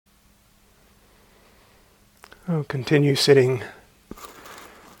Continue sitting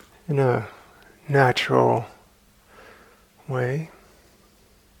in a natural way.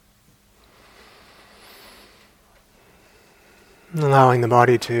 Allowing the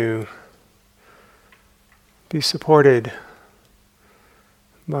body to be supported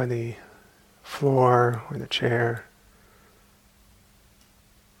by the floor or the chair.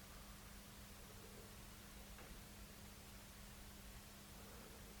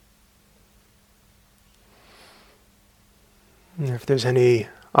 And if there's any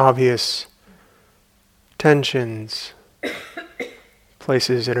obvious tensions,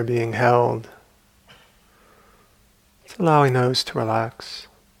 places that are being held, it's allowing those to relax.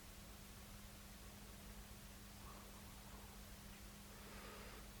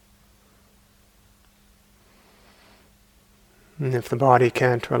 And if the body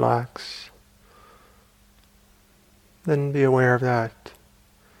can't relax, then be aware of that.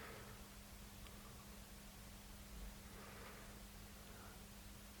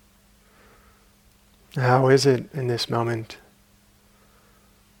 How is it in this moment?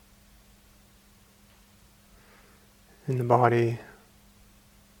 In the body,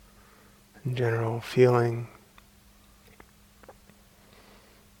 in general, feeling.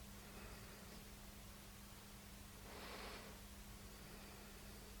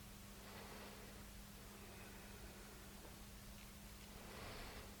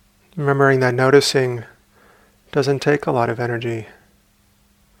 Remembering that noticing doesn't take a lot of energy.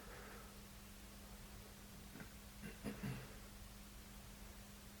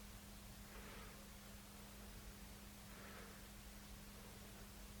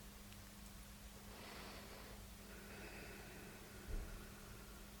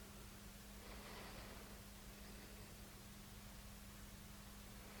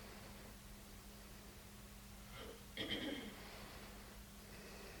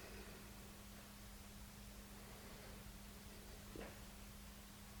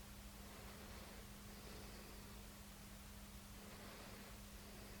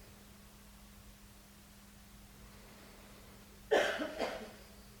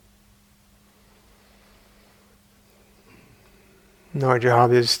 And our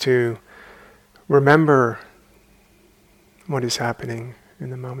job is to remember what is happening in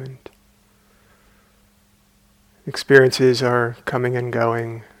the moment. Experiences are coming and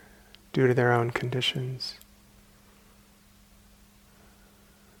going due to their own conditions.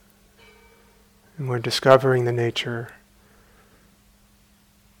 And we're discovering the nature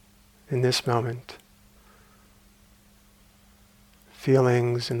in this moment.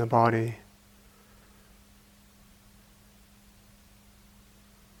 Feelings in the body.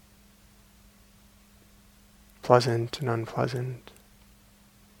 Pleasant and unpleasant.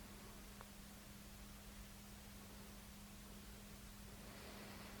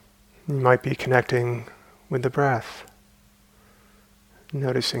 You might be connecting with the breath,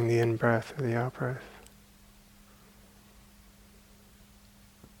 noticing the in-breath or the out-breath.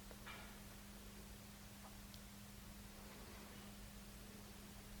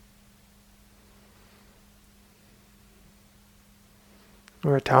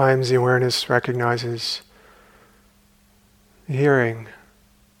 Or at times the awareness recognizes hearing,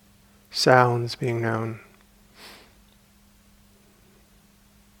 sounds being known.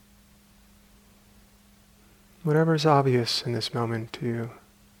 Whatever is obvious in this moment to you.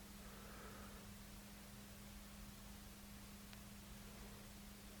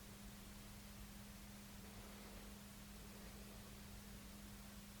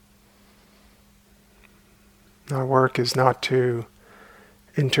 Our work is not to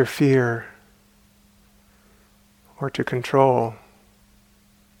interfere or to control.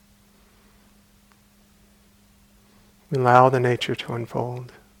 We allow the nature to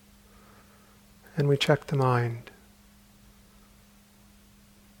unfold. And we check the mind.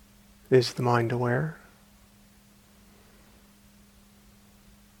 Is the mind aware?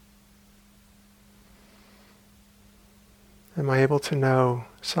 Am I able to know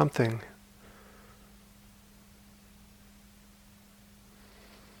something?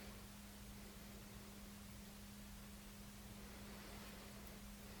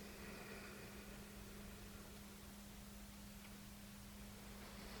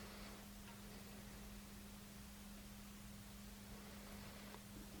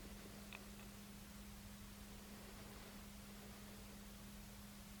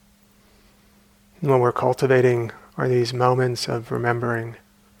 And what we're cultivating are these moments of remembering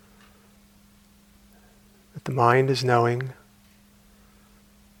that the mind is knowing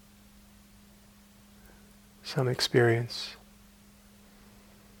some experience.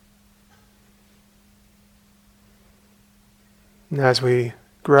 And as we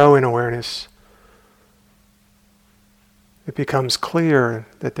grow in awareness, it becomes clear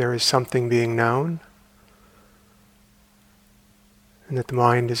that there is something being known and that the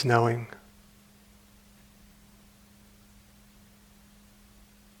mind is knowing.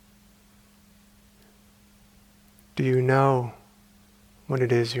 Do you know what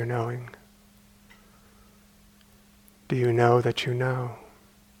it is you're knowing? Do you know that you know?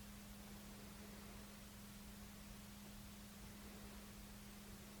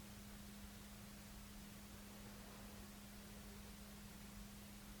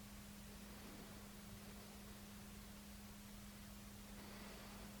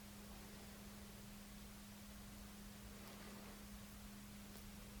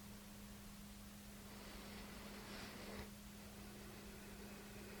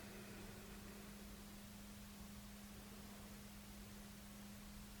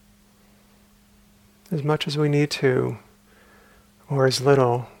 As much as we need to, or as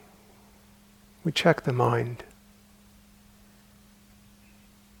little, we check the mind.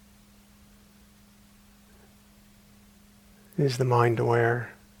 Is the mind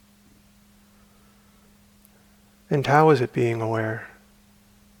aware? And how is it being aware?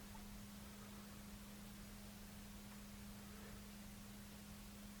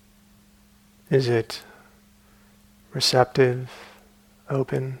 Is it receptive,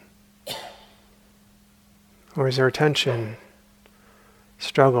 open? Or is there tension,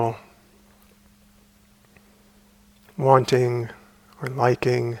 struggle, wanting or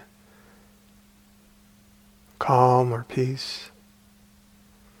liking, calm or peace,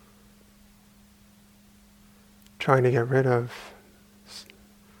 trying to get rid of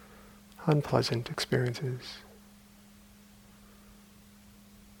unpleasant experiences?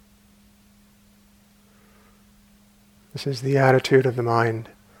 This is the attitude of the mind,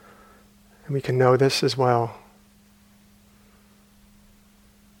 and we can know this as well.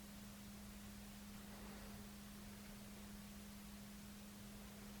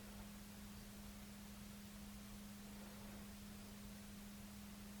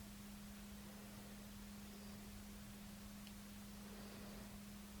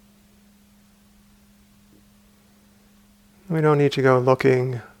 We don't need to go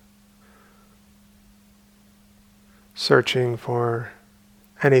looking, searching for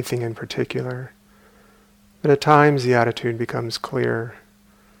anything in particular. But at times the attitude becomes clear.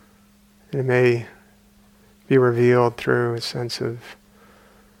 It may be revealed through a sense of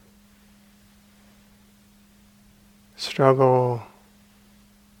struggle,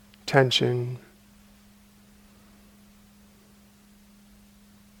 tension,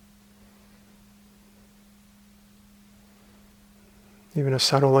 even a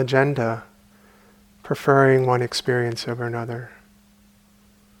subtle agenda, preferring one experience over another.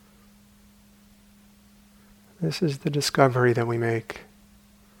 This is the discovery that we make.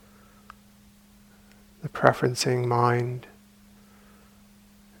 The preferencing mind.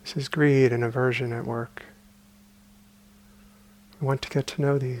 This is greed and aversion at work. We want to get to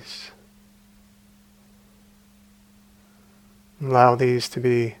know these. Allow these to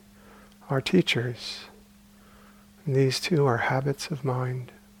be our teachers. And these too are habits of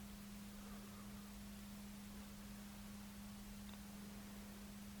mind.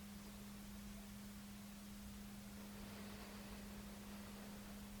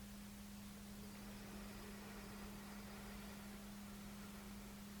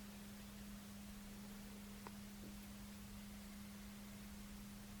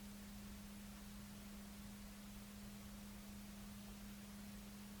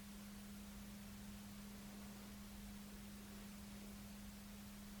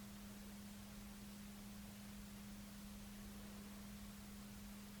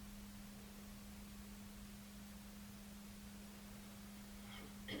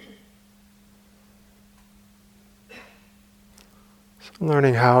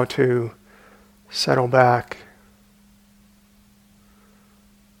 Learning how to settle back,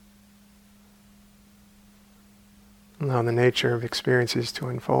 allow the nature of experiences to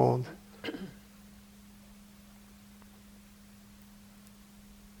unfold.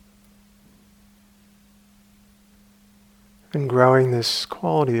 And growing this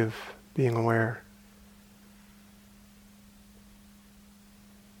quality of being aware.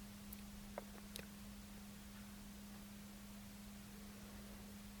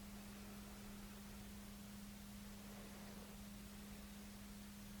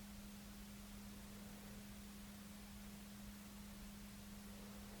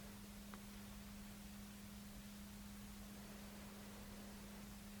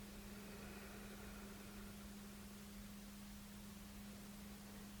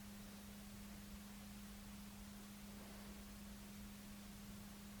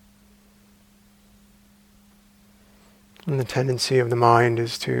 And the tendency of the mind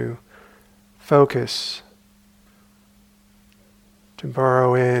is to focus, to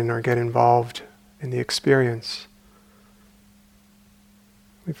burrow in or get involved in the experience.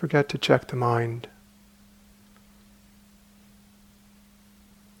 We forget to check the mind.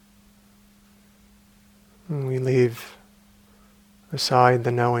 And we leave aside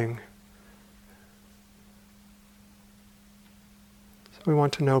the knowing. So we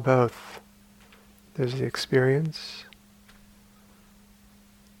want to know both. There's the experience,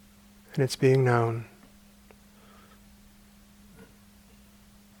 and it's being known.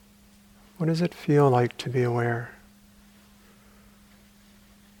 What does it feel like to be aware?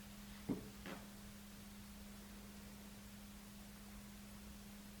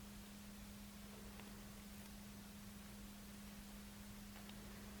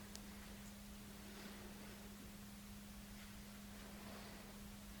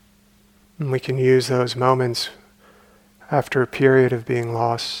 And we can use those moments after a period of being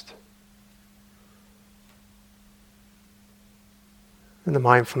lost. And the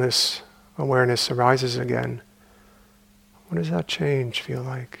mindfulness awareness arises again. What does that change feel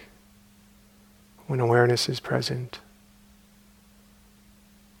like when awareness is present?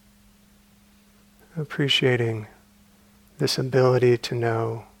 Appreciating this ability to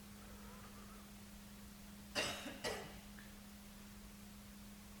know.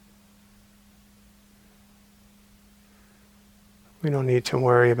 We don't need to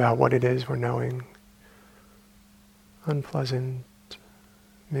worry about what it is we're knowing. Unpleasant,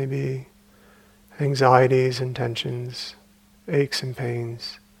 maybe anxieties and tensions, aches and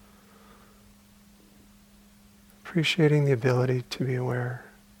pains. Appreciating the ability to be aware.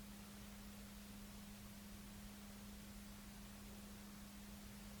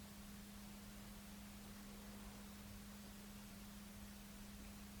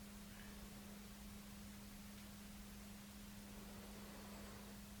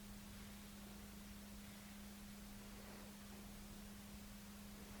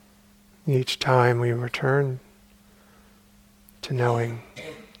 Each time we return to knowing,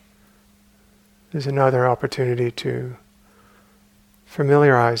 there's another opportunity to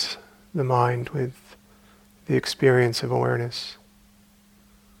familiarize the mind with the experience of awareness.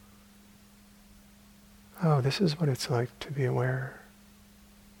 Oh, this is what it's like to be aware.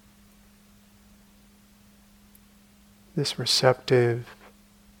 This receptive,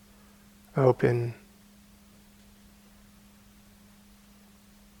 open,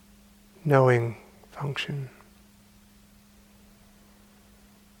 knowing function.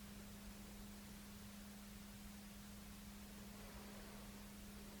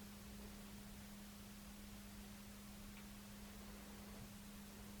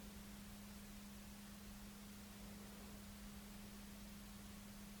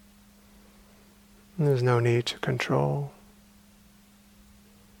 And there's no need to control.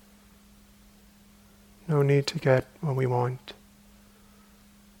 No need to get what we want.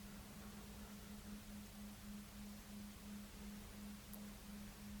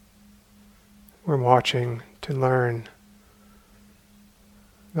 We're watching to learn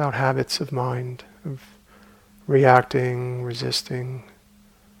about habits of mind, of reacting, resisting,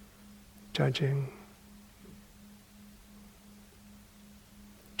 judging.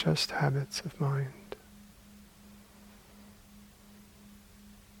 Just habits of mind.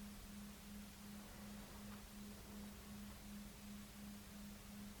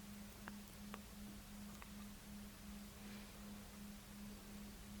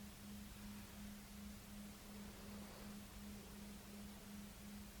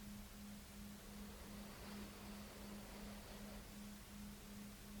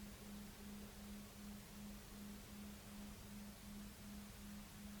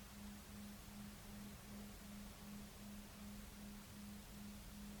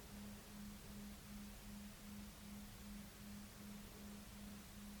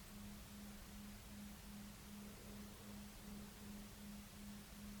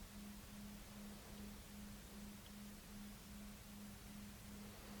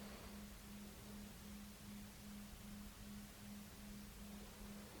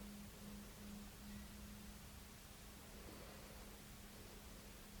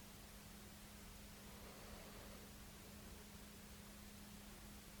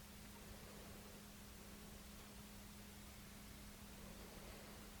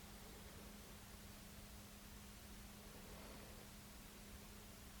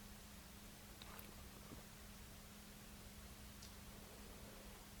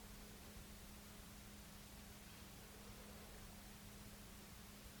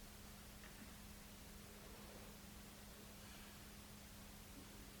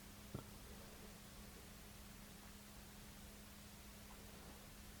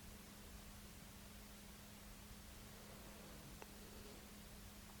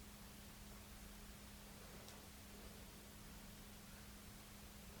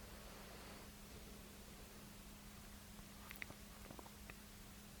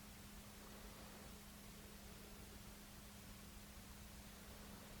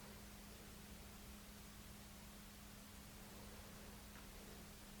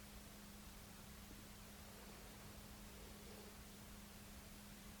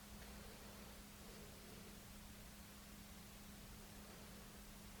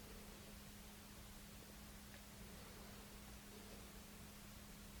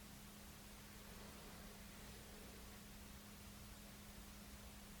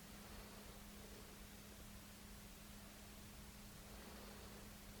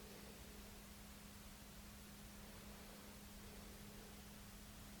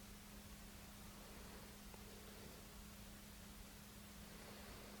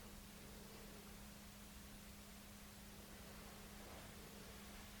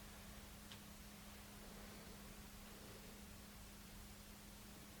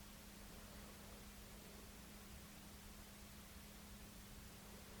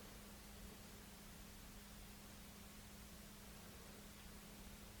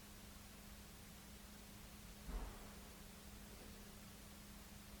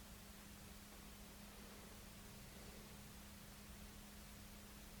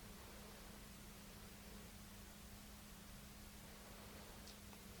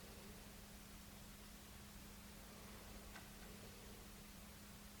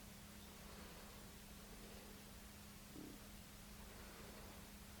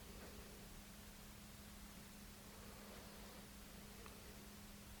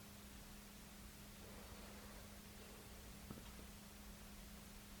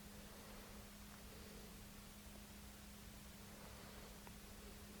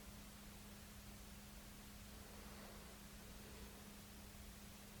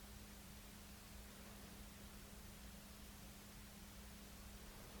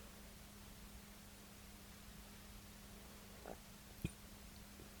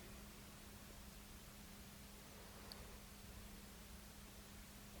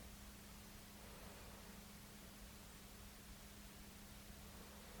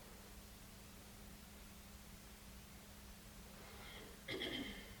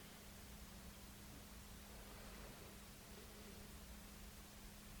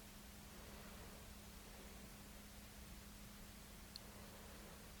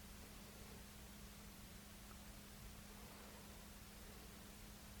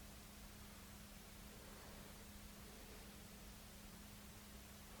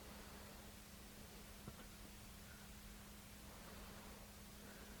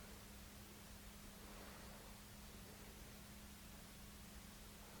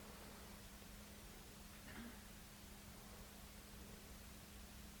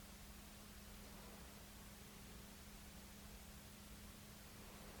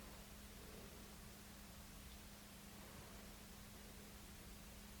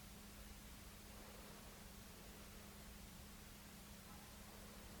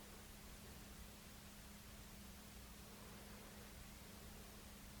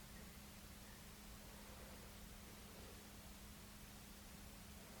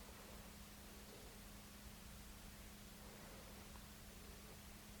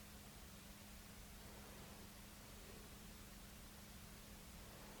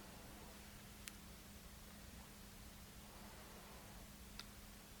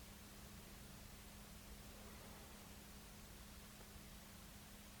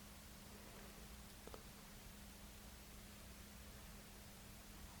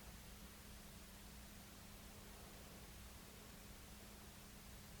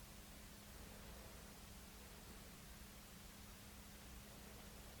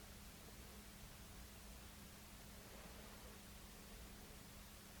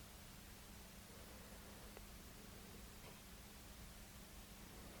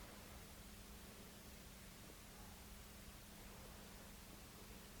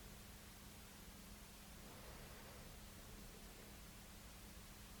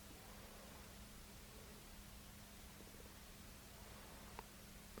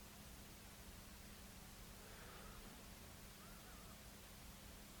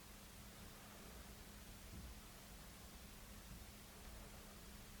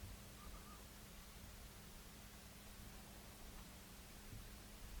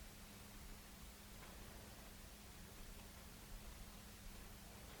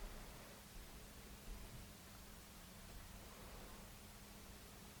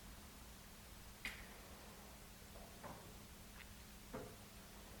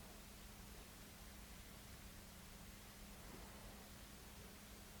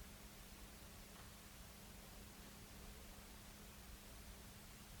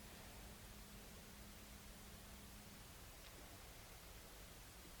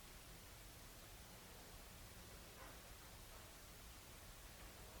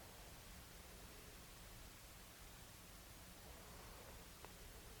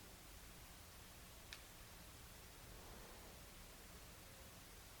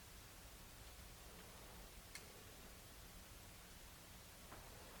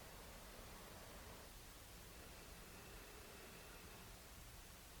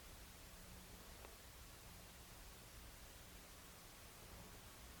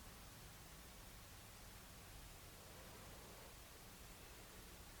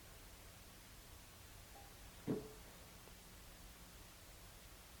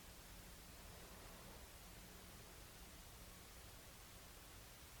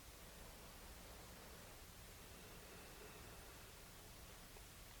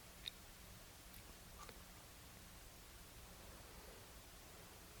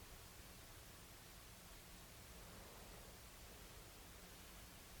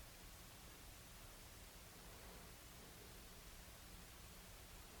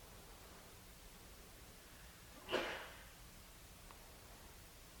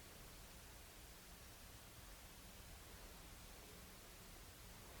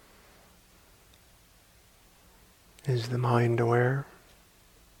 Is the mind aware?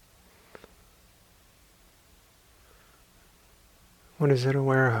 What is it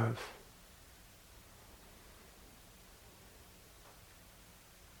aware of?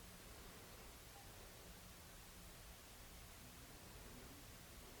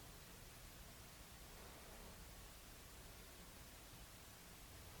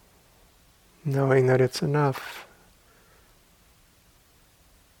 Knowing that it's enough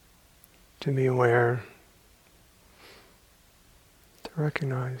to be aware, to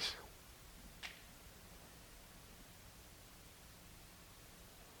recognize.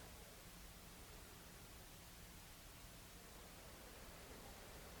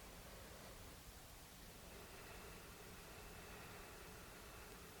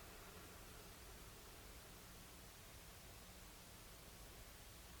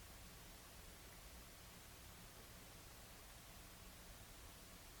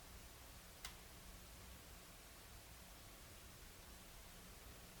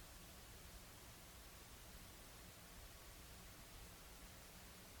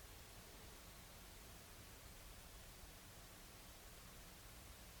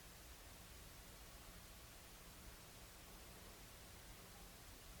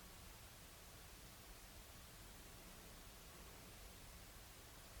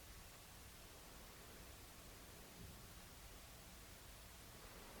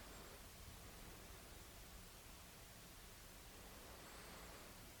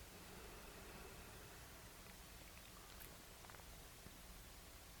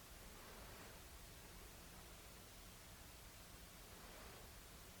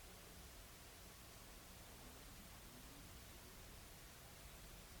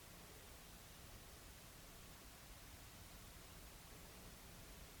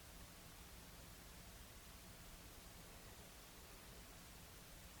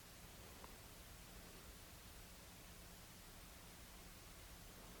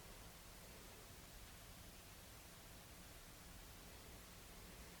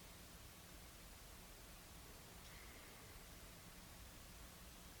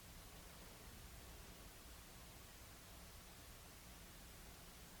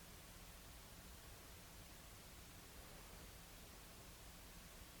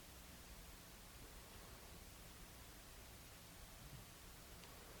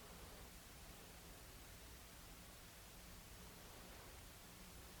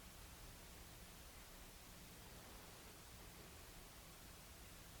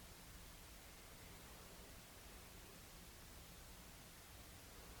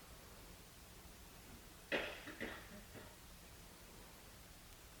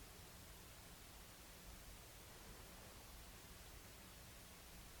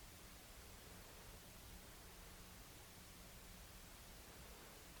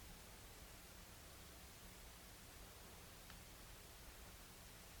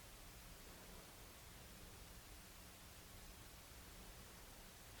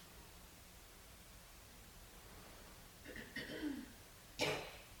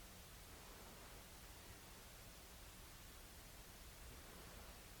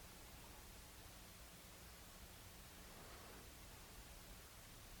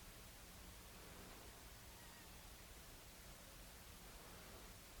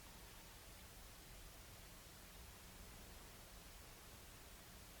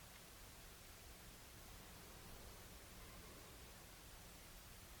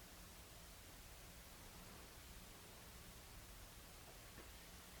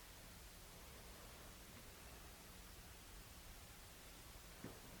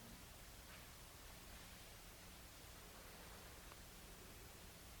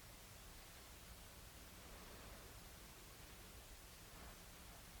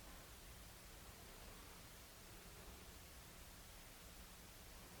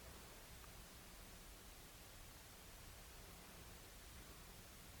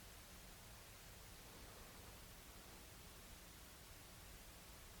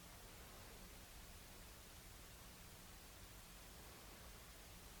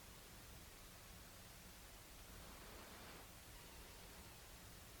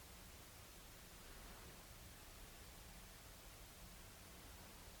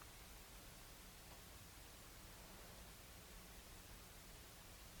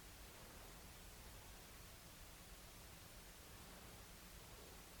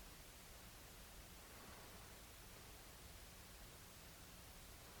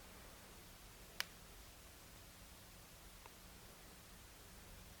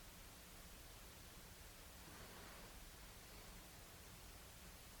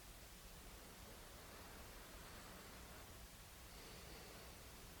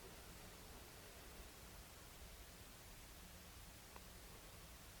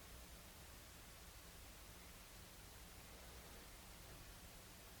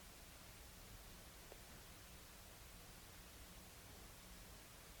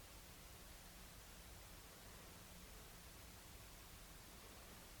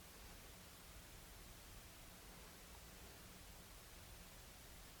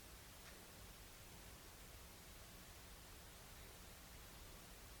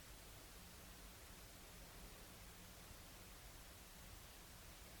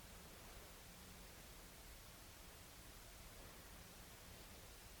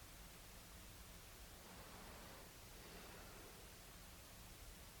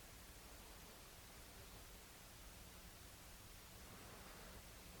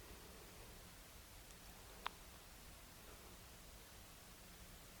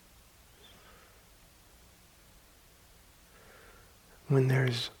 When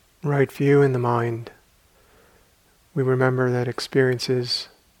there's right view in the mind, we remember that experiences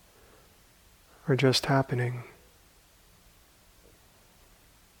are just happening.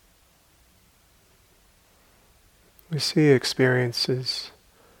 We see experiences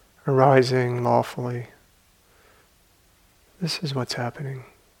arising lawfully. This is what's happening.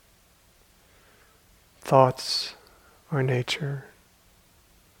 Thoughts are nature.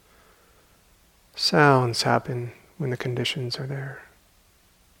 Sounds happen when the conditions are there.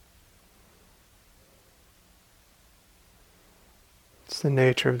 It's the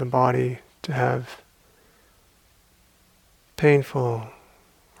nature of the body to have painful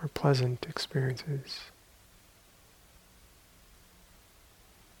or pleasant experiences.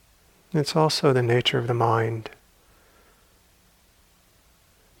 It's also the nature of the mind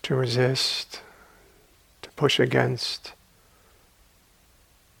to resist, to push against.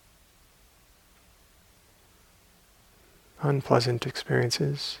 Unpleasant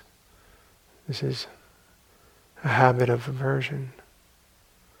experiences. This is a habit of aversion.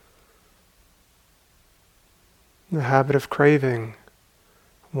 The habit of craving,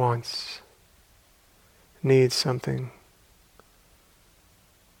 wants, needs something.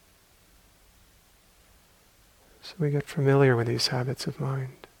 So we get familiar with these habits of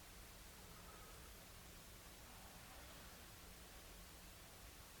mind.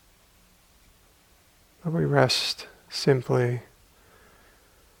 But we rest simply,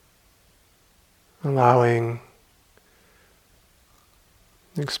 allowing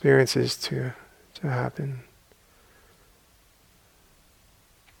experiences to happen.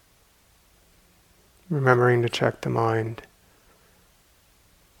 Remembering to check the mind.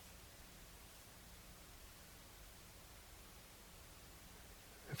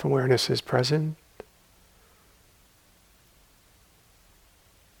 If awareness is present,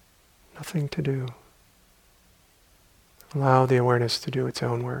 nothing to do. Allow the awareness to do its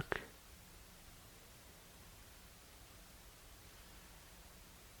own work.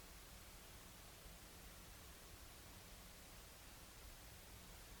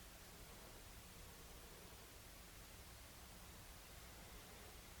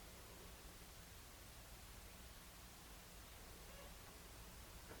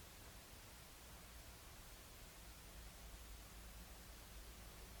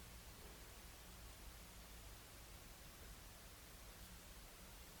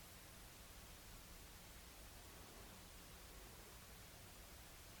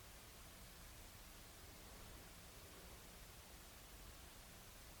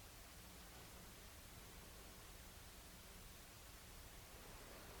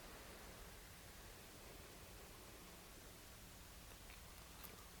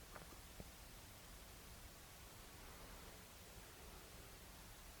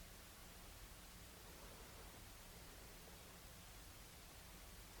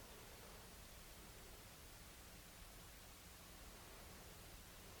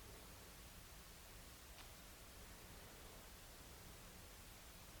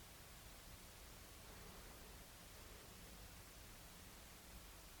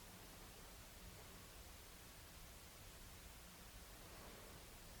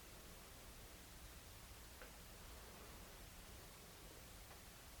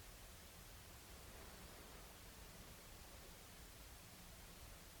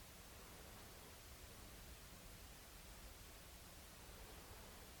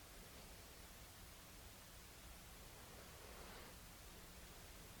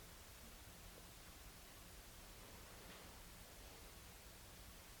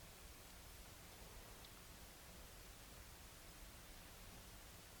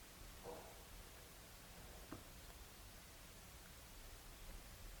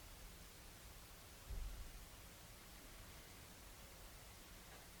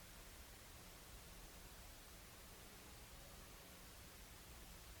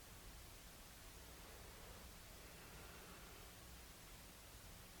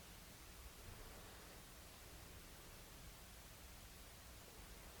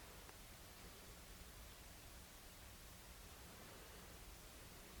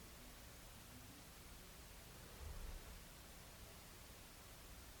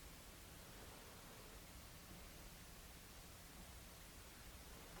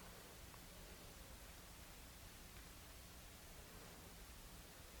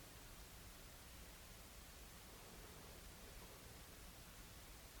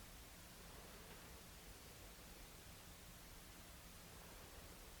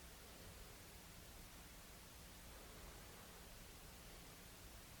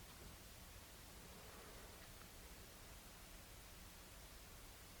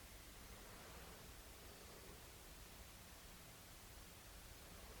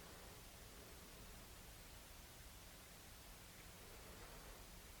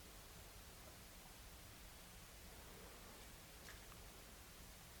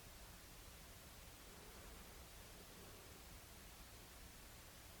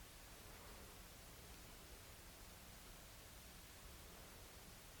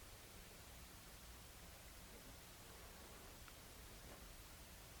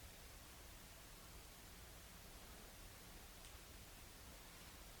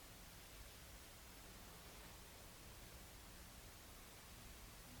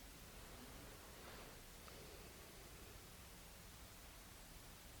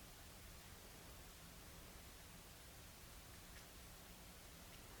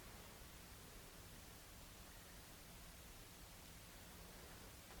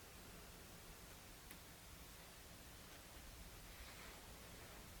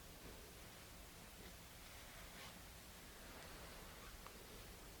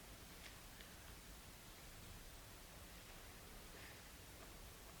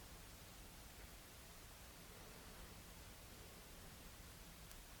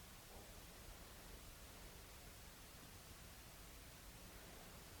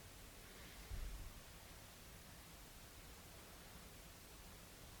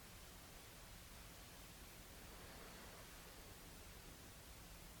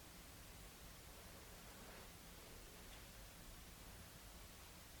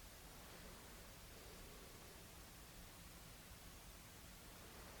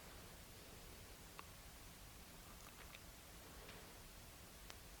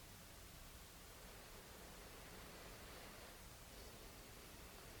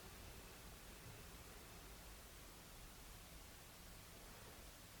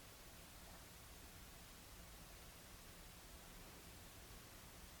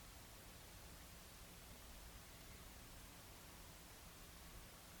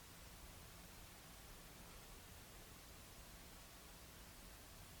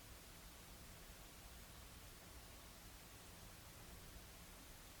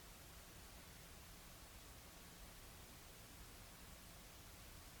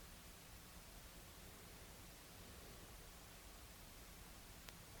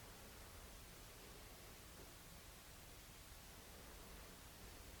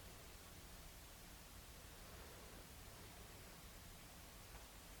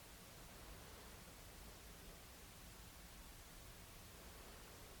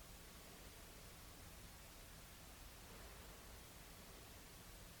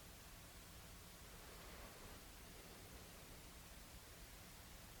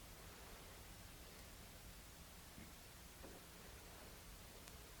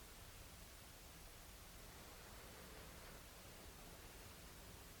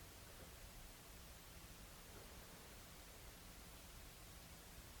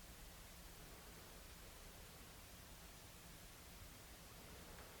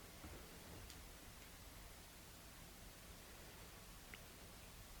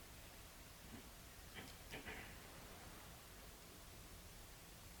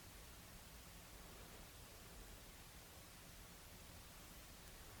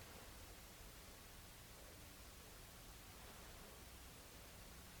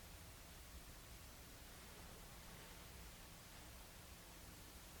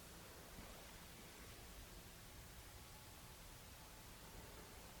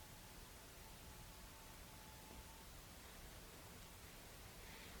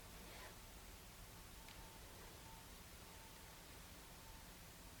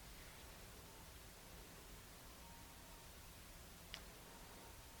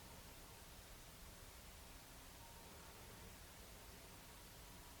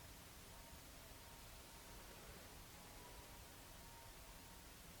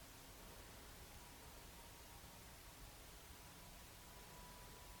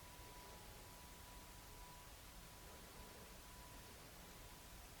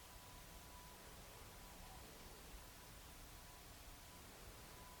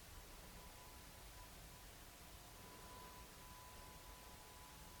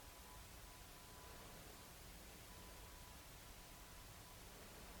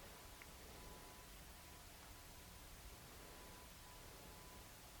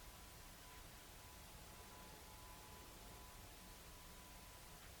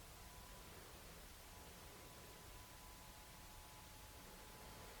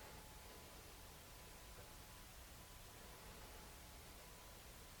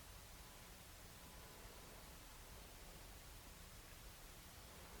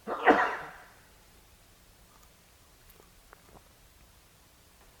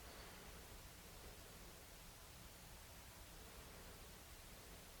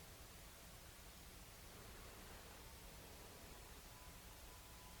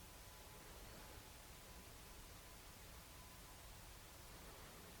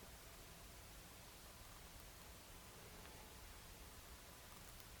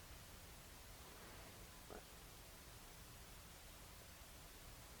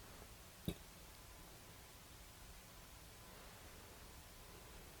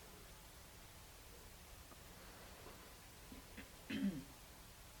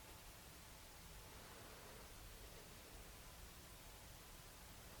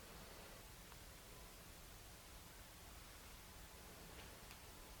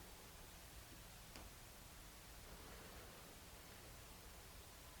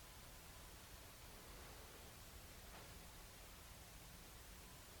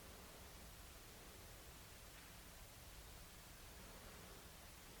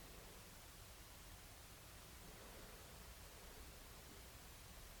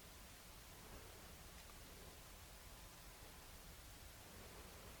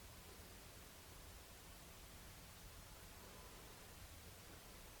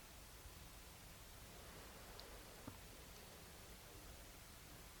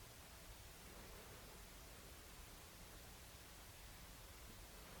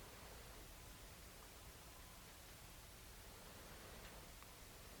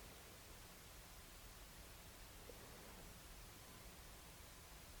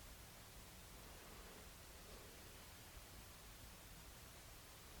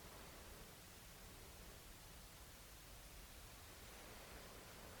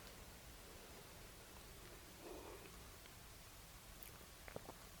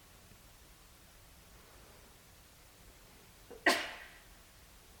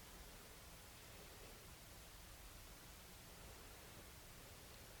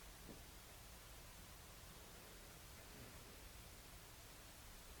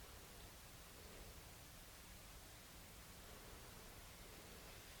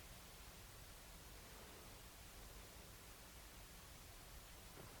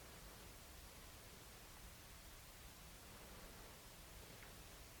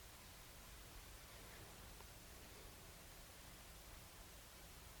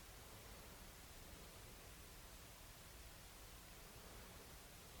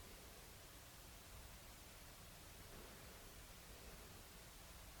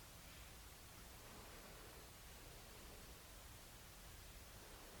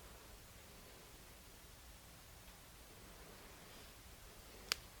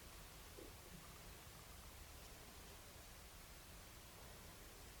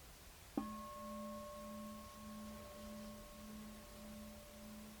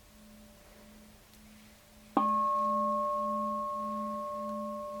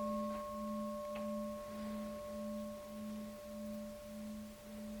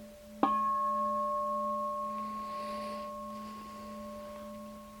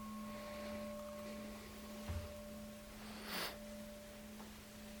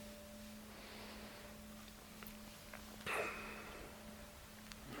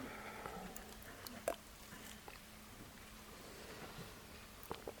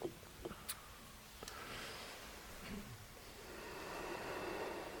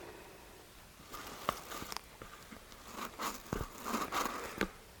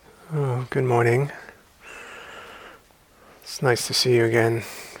 Oh, good morning. It's nice to see you again.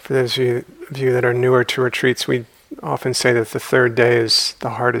 For those of you that are newer to retreats, we often say that the third day is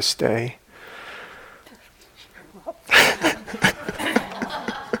the hardest day.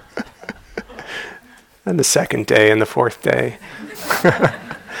 And the second day and the fourth day.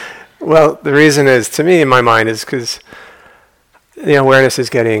 Well, the reason is, to me, in my mind, is because the awareness is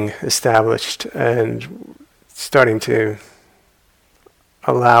getting established and starting to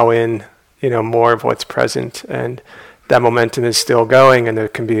allow in, more of what's present, and that momentum is still going, and there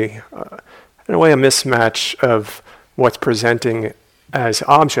can be, in a way, a mismatch of what's presenting as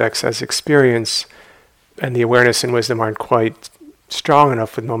objects, as experience, and the awareness and wisdom aren't quite strong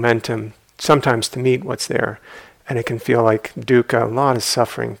enough with momentum sometimes to meet what's there. And it can feel like dukkha, a lot of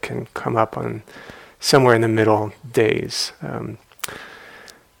suffering can come up on somewhere in the middle days.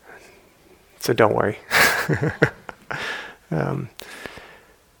 So don't worry.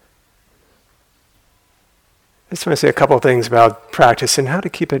 I just want to say a couple of things about practice and how to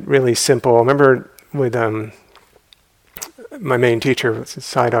keep it really simple. I remember with my main teacher,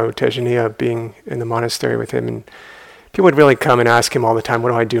 Sayadaw Tejaniya, being in the monastery with him, and people would really come and ask him all the time,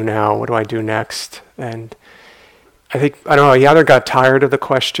 what do I do now? What do I do next? And I don't know, he either got tired of the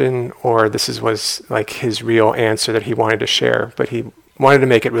question or was like his real answer that he wanted to share, but he wanted to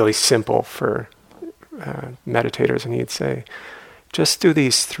make it really simple for meditators, and he'd say, just do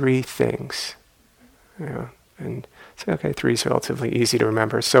these 3 things. And say, okay, 3 is relatively easy to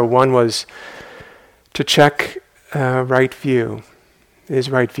remember. So one was to check right view. Is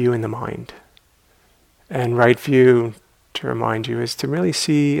right view in the mind? And right view, to remind you, is to really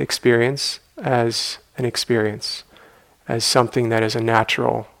see experience as an experience, as something that is a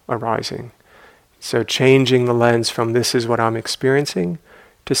natural arising. So changing the lens from this is what I'm experiencing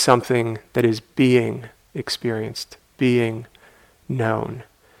to something that is being experienced, being known.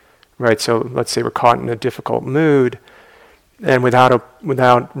 Right, so let's say we're caught in a difficult mood, and without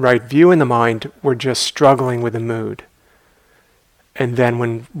right view in the mind, we're just struggling with the mood. And then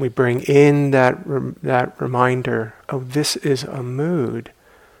when we bring in that reminder, oh, this is a mood,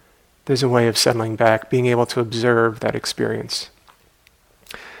 there's a way of settling back, being able to observe that experience.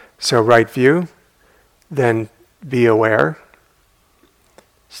 So right view, then be aware,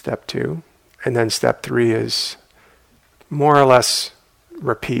 step 2. And then step 3 is more or less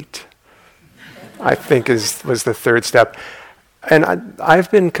repeat, I think was the third step. And I've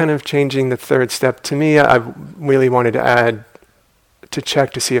been kind of changing the third step. To me, I really wanted to add to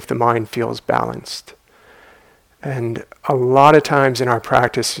check to see if the mind feels balanced. And a lot of times in our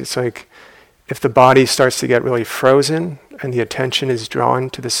practice, it's like if the body starts to get really frozen and the attention is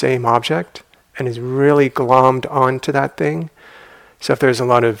drawn to the same object and is really glommed onto that thing. So if there's a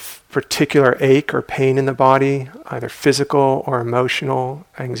lot of particular ache or pain in the body, either physical or emotional,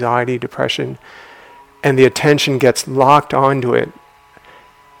 anxiety, depression, and the attention gets locked onto it,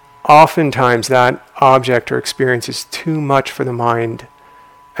 oftentimes that object or experience is too much for the mind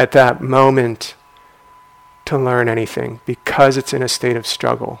at that moment to learn anything because it's in a state of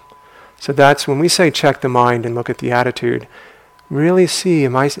struggle. So that's when we say check the mind and look at the attitude, really see,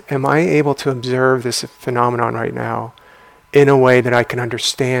 am I able to observe this phenomenon right now in a way that I can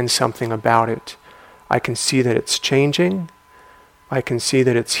understand something about it? I can see that it's changing. I can see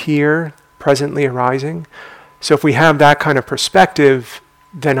that it's here, presently arising. So if we have that kind of perspective,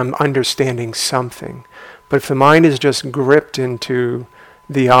 then I'm understanding something. But if the mind is just gripped into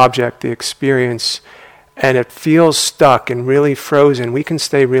the object, the experience, and it feels stuck and really frozen, we can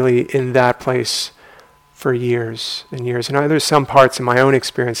stay really in that place for years and years. And there's some parts in my own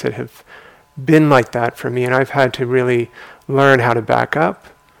experience that have been like that for me, and I've had to really learn how to back up,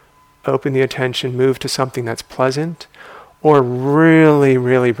 open the attention, move to something that's pleasant, or really,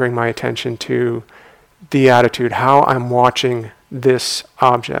 really bring my attention to the attitude, how I'm watching this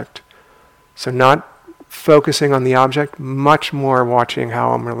object. So not focusing on the object, much more watching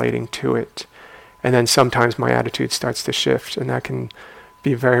how I'm relating to it. And then sometimes my attitude starts to shift, and that can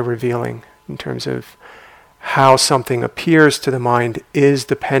be very revealing in terms of how something appears to the mind is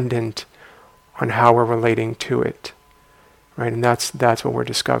dependent on how we're relating to it. Right? And that's what we're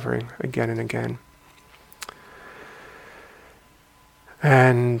discovering again and again.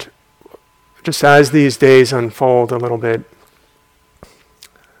 And just as these days unfold a little bit,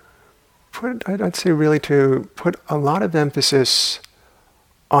 I'd say really to put a lot of emphasis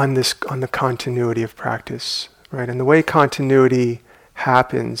on the continuity of practice, right? And the way continuity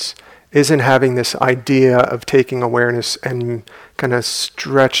happens isn't having this idea of taking awareness and kind of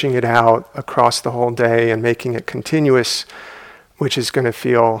stretching it out across the whole day and making it continuous, which is going to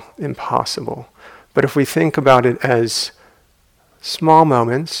feel impossible. But if we think about it as small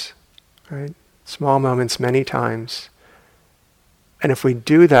moments right? Small moments many times. And if we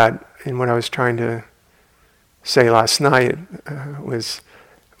do that, and what I was trying to say last night was,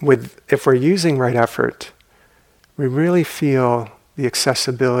 if we're using right effort, we really feel the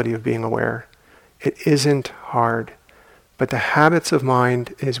accessibility of being aware. It isn't hard, but the habits of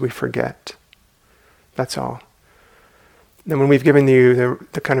mind is we forget. That's all. And when we've given you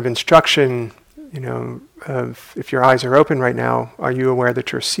the kind of instruction, of if your eyes are open right now, are you aware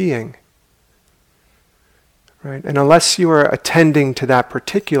that you're seeing? Right? And unless you are attending to that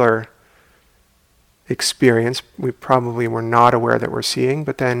particular experience, we probably were not aware that we're seeing.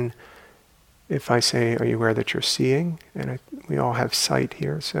 But then if I say, are you aware that you're seeing? And we all have sight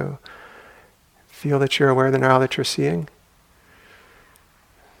here, so feel that you're aware now that you're seeing.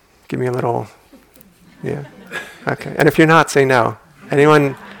 Give me a little, yeah. Okay. And if you're not, say no.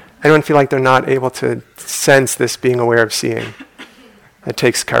 Anyone feel like they're not able to sense this being aware of seeing? It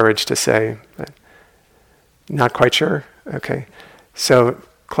takes courage to say, but not quite sure? Okay. So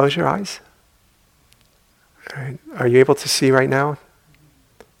close your eyes. All right. Are you able to see right now?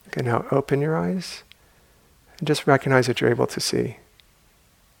 Okay, now open your eyes. And just recognize that you're able to see.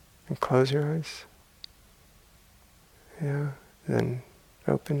 And close your eyes. Yeah. Then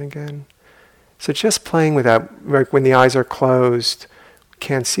open again. So just playing with that, like when the eyes are closed, we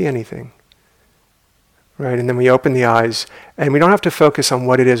can't see anything. Right? And then we open the eyes, and we don't have to focus on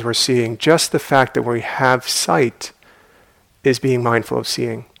what it is we're seeing. Just the fact that we have sight is being mindful of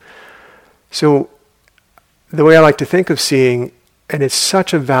seeing. So the way I like to think of seeing, and it's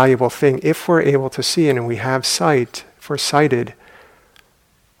such a valuable thing, if we're able to see and we have sight, if we're sighted,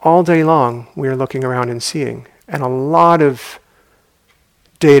 all day long we are looking around and seeing. And a lot of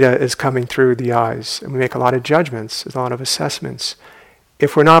data is coming through the eyes, and we make a lot of judgments, a lot of assessments.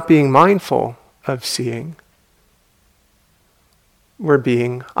 If we're not being mindful of seeing, we're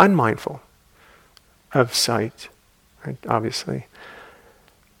being unmindful of sight, right? Obviously.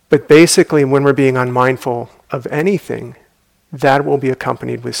 But basically, when we're being unmindful of anything, that will be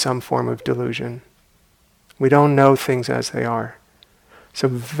accompanied with some form of delusion. We don't know things as they are. So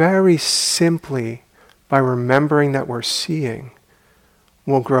very simply, by remembering that we're seeing,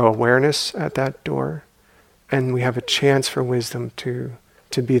 we'll grow awareness at that door, and we have a chance for wisdom to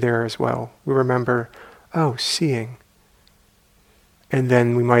be there as well. We remember, seeing. And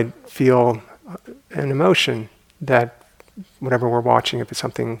then we might feel an emotion that whatever we're watching, if it's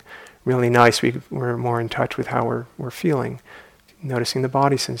something really nice, we're more in touch with how we're feeling, noticing the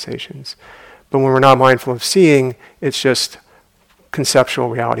body sensations. But when we're not mindful of seeing, it's just conceptual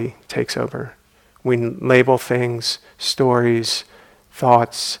reality takes over. We label things, stories,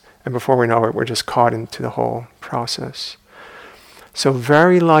 thoughts, and before we know it, we're just caught into the whole process. So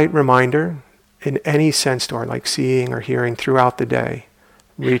very light reminder in any sense door, like seeing or hearing throughout the day,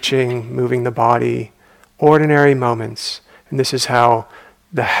 reaching, moving the body, ordinary moments. And this is how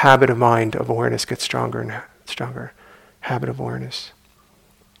the habit of mind of awareness gets stronger and stronger. Habit of awareness.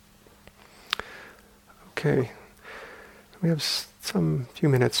 Okay. We have some few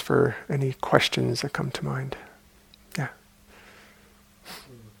minutes for any questions that come to mind. Yeah.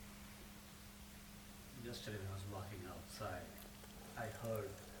 Yesterday when I was walking outside, I heard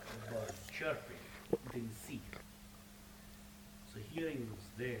a bird chirping, didn't see. So hearing was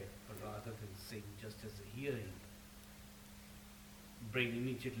there, but rather than seeing, just as a hearing, brain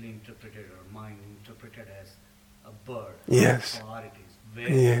immediately interpreted or mind interpreted as a bird. Yes. How far it is, where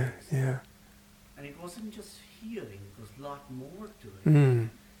it is. Yeah. And it wasn't just hearing, it was a lot more to it.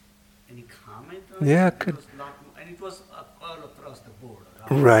 Any comment on Yeah, it? could. It was a lot more, and it was all across the board.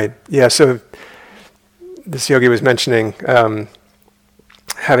 Right. Yeah, so this yogi was mentioning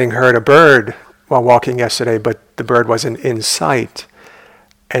having heard a bird while walking yesterday, but the bird wasn't in sight,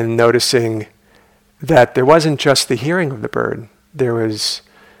 and noticing that there wasn't just the hearing of the bird, there was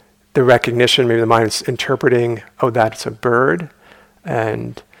the recognition, maybe the mind's interpreting, that's a bird,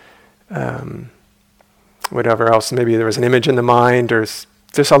 and whatever else, maybe there was an image in the mind, or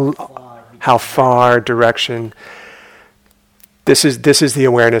just how far, direction. This is the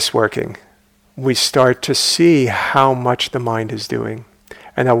awareness working. We start to see how much the mind is doing.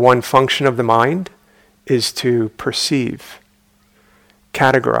 And that one function of the mind is to perceive,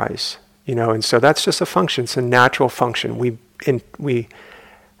 categorize, and so that's just a function. It's a natural function. We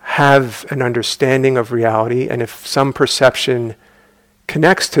have an understanding of reality, and if some perception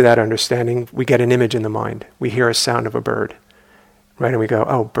connects to that understanding, we get an image in the mind. We hear a sound of a bird, right? And we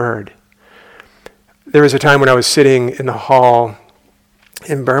go, bird. There was a time when I was sitting in the hall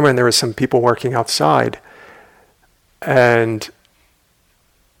in Burma, and there were some people working outside, and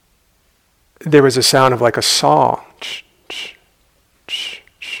there was a sound of like a saw,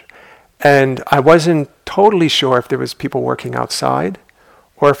 And I wasn't totally sure if there was people working outside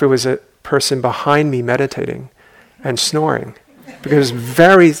or if it was a person behind me meditating and snoring. Because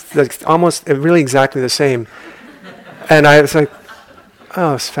very, like, almost really exactly the same. And I was like,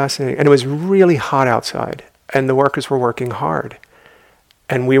 oh, it's fascinating. And it was really hot outside. And the workers were working hard.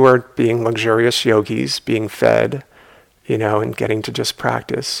 And we were being luxurious yogis, being fed, and getting to just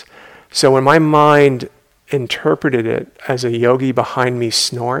practice. So when my mind interpreted it as a yogi behind me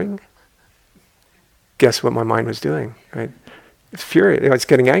snoring, guess what my mind was doing, right? It's furious. It's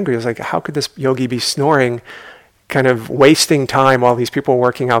getting angry. I was like, how could this yogi be snoring, kind of wasting time while these people are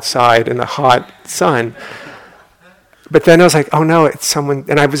working outside in the hot sun? But then I was like, oh no, it's someone.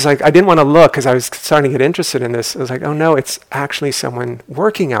 And I was like, I didn't want to look because I was starting to get interested in this. I was like, oh no, it's actually someone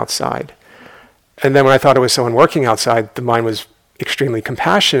working outside. And then when I thought it was someone working outside, the mind was extremely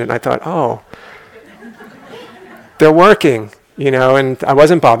compassionate. And I thought, oh, they're working, and I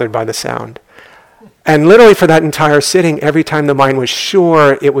wasn't bothered by the sound. And literally for that entire sitting, every time the mind was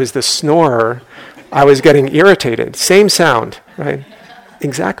sure it was the snorer, I was getting irritated. Same sound, right?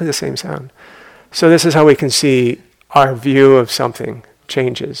 Exactly the same sound. So this is how we can see our view of something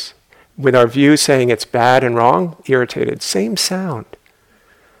changes. With our view saying it's bad and wrong, irritated. Same sound,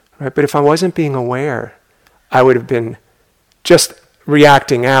 right? But if I wasn't being aware, I would have been just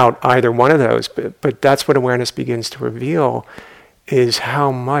reacting out either one of those. But that's what awareness begins to reveal, is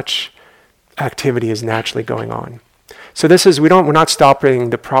how much activity is naturally going on. So this is, we're not stopping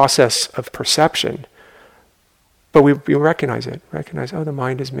the process of perception, but we recognize it. Recognize, oh, the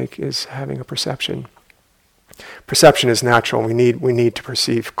mind is having a perception. Perception is natural. We need to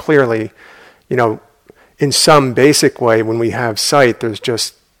perceive clearly. In some basic way, when we have sight, there's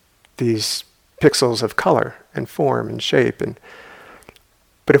just these pixels of color and form and shape.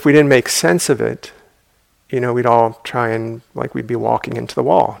 But if we didn't make sense of it, we'd all try and, like, we'd be walking into the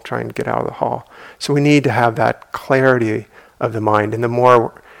wall, trying to get out of the hall. So we need to have that clarity of the mind. And the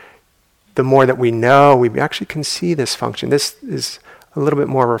more that we know, we actually can see this function. This is a little bit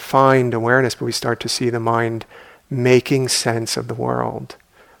more refined awareness, but we start to see the mind making sense of the world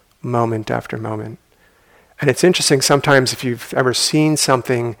moment after moment. And it's interesting, sometimes if you've ever seen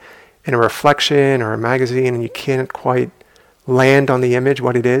something in a reflection or a magazine and you can't quite land on the image,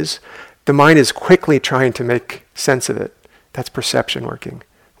 what it is, the mind is quickly trying to make sense of it. That's perception working.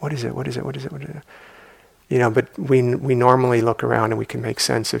 What is it? What is it? What is it? What is it? But we normally look around and we can make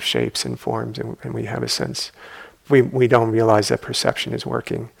sense of shapes and forms, and we have a sense. We don't realize that perception is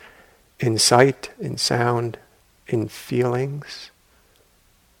working in sight, in sound, in feelings.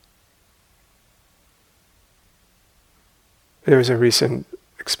 There was a recent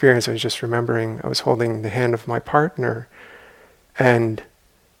experience I was just remembering. I was holding the hand of my partner, and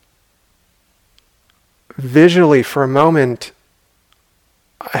visually for a moment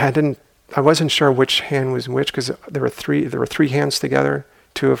I wasn't sure which hand was which, because there were three hands together,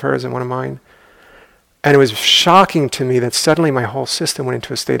 two of hers and one of mine. And it was shocking to me that suddenly my whole system went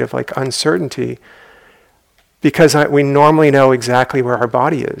into a state of like uncertainty, because we normally know exactly where our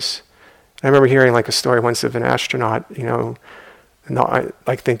body is. I remember hearing like a story once of an astronaut,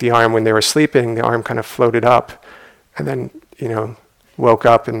 I think the arm, when they were sleeping, the arm kind of floated up and then, woke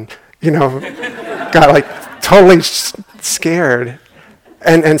up and, got like totally scared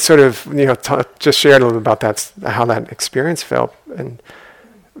and sort of, just shared a little bit about how that experience felt. And,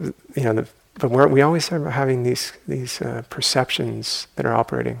 but we always are having these perceptions that are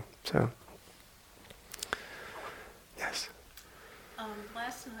operating. So, yes.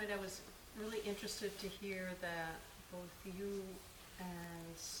 Last night I was really interested to hear that both you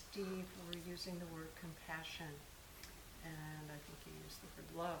and Steve were using the word compassion, and I think you used the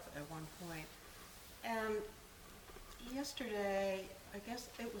word love at one point. And yesterday, I guess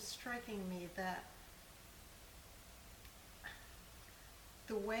it was striking me that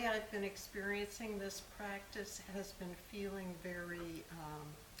the way I've been experiencing this practice has been feeling very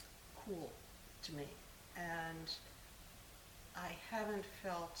cool to me. And I haven't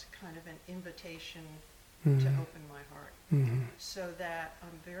felt kind of an invitation to open my heart. Mm-hmm. So that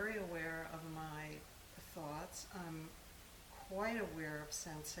I'm very aware of my thoughts. I'm quite aware of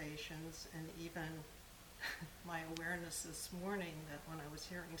sensations, and even my awareness this morning that when I was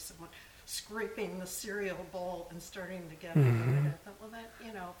hearing someone scraping the cereal bowl and starting to get into it, I thought, well, that,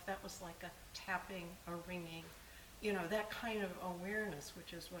 if that was like a tapping, a ringing, that kind of awareness,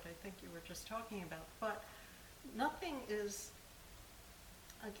 which is what I think you were just talking about. But nothing is,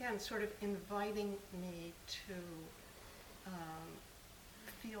 again, sort of inviting me to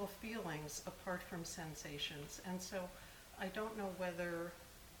feel feelings apart from sensations. And so I don't know whether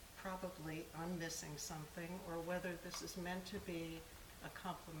probably I'm missing something, or whether this is meant to be a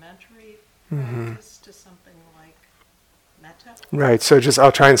complementary Mm-hmm. practice to something like metta? Right, so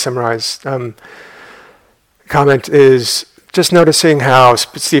I'll try and summarize. Comment is just noticing how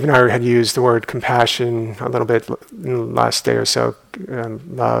Steve and I had used the word compassion a little bit in the last day or so,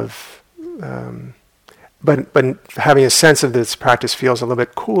 love, but having a sense of this practice feels a little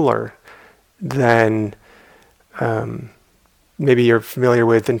bit cooler than maybe you're familiar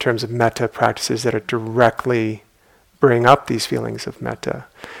with in terms of metta practices that are directly bring up these feelings of metta.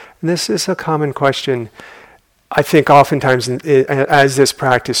 And this is a common question. I think oftentimes as this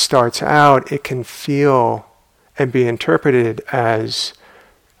practice starts out, it can feel and be interpreted as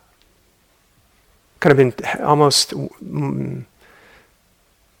kind of almost a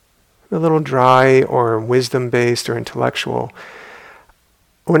little dry or wisdom-based or intellectual.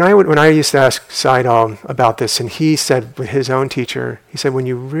 When I used to ask Sayadaw about this, and he said with his own teacher, he said, when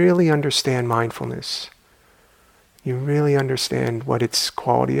you really understand mindfulness, you really understand what its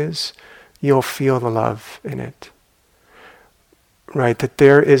quality is, you'll feel the love in it. Right? That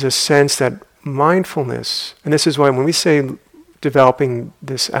there is a sense that mindfulness, and this is why when we say developing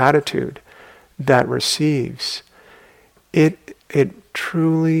this attitude that receives, it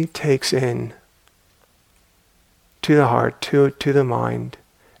truly takes in to the heart, to the mind,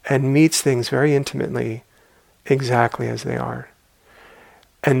 and meets things very intimately exactly as they are.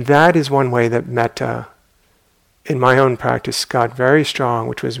 And that is one way that metta, in my own practice, got very strong,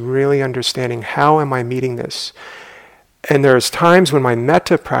 which was really understanding how am I meeting this. And there's times when my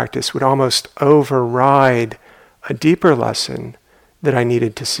metta practice would almost override a deeper lesson that I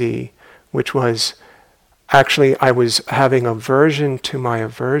needed to see, which was actually I was having aversion to my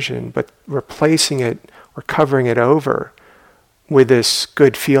aversion, but replacing it or covering it over with this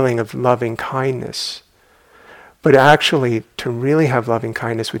good feeling of loving kindness. But actually, to really have loving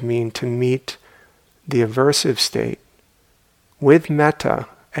kindness would mean to meet the aversive state with metta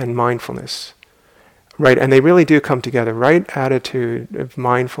and mindfulness. Right, and they really do come together. Right attitude of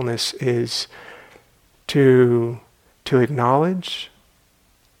mindfulness is to acknowledge,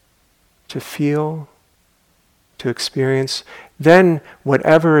 to feel, to experience. Then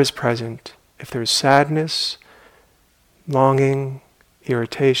whatever is present, if there's sadness, longing,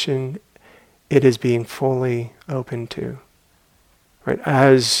 irritation, it is being fully open to. Right,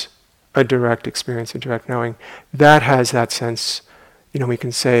 as a direct experience, a direct knowing. That has that sense. We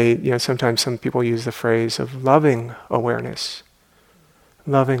can say, sometimes some people use the phrase of loving awareness.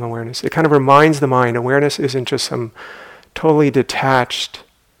 Loving awareness. It kind of reminds the mind, awareness isn't just some totally detached,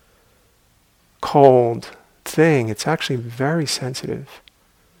 cold thing. It's actually very sensitive,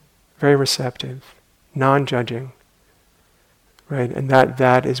 very receptive, non-judging. Right? And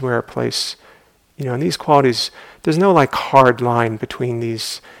that is where a place, and these qualities, there's no hard line between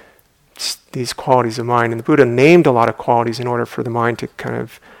these qualities of mind. And the Buddha named a lot of qualities in order for the mind to kind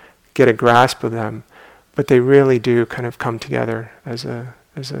of get a grasp of them. But they really do kind of come together as a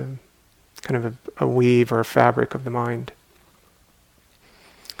kind of a weave or a fabric of the mind.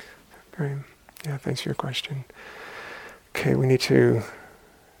 Great. Yeah, thanks for your question. Okay, we need to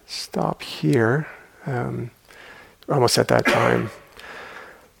stop here. We're almost at that time.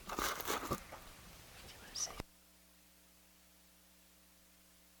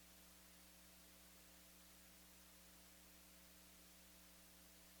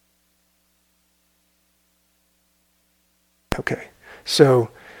 Okay,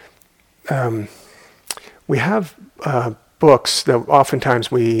 so we have books that oftentimes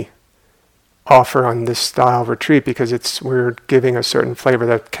we offer on this style of retreat because we're giving a certain flavor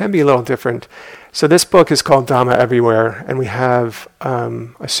that can be a little different. So this book is called Dhamma Everywhere, and we have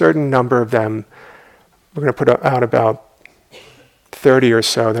a certain number of them. We're going to put out about 30 or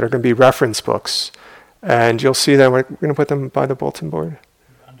so that are going to be reference books. And you'll see that we're going to put them by the bulletin board?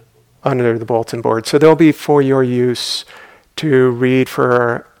 Under the bulletin board. So they'll be for your use to read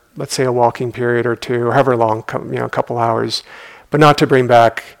for, let's say, a walking period or two, however long, a couple hours, but not to bring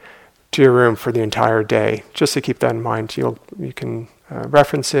back to your room for the entire day. Just to keep that in mind, you can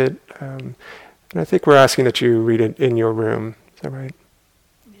reference it, and I think we're asking that you read it in your room. Is that right?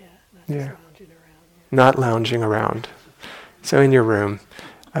 Yeah. Not lounging around. So in your room.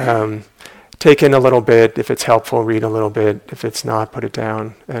 Take in a little bit. If it's helpful, read a little bit. If it's not, put it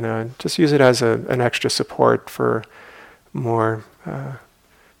down. And just use it as an extra support for more,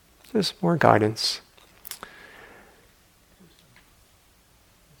 just more guidance.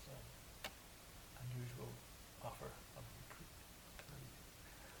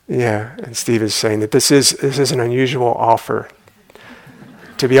 Yeah, and Steve is saying that this is an unusual offer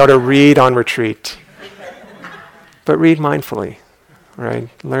to be able to read on retreat. But read mindfully, right?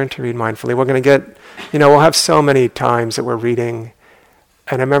 Learn to read mindfully. We're going to get, we'll have so many times that we're reading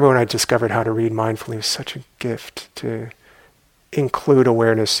And I remember when I discovered how to read mindfully, it was such a gift to include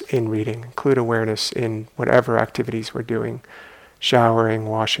awareness in reading, include awareness in whatever activities we're doing, showering,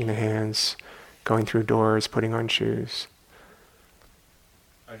 washing the hands, going through doors, putting on shoes.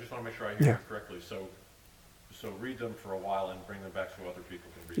 I just want to make sure I hear you correctly. So read them for a while and bring them back so other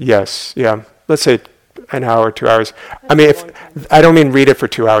people can read them. Yes, yeah. Let's say an hour, 2 hours. I mean, I don't mean read it for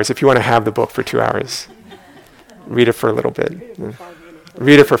 2 hours. If you want to have the book for 2 hours, read it for a little bit.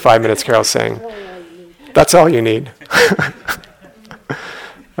 Read it for 5 minutes, Carol's saying. That's all you need.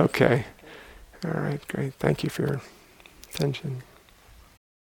 Okay. All right, great. Thank you for your attention.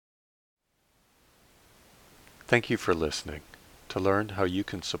 Thank you for listening. To learn how you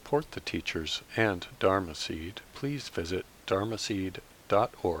can support the teachers and Dharma Seed, please visit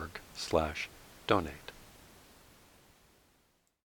dharmaseed.org/donate.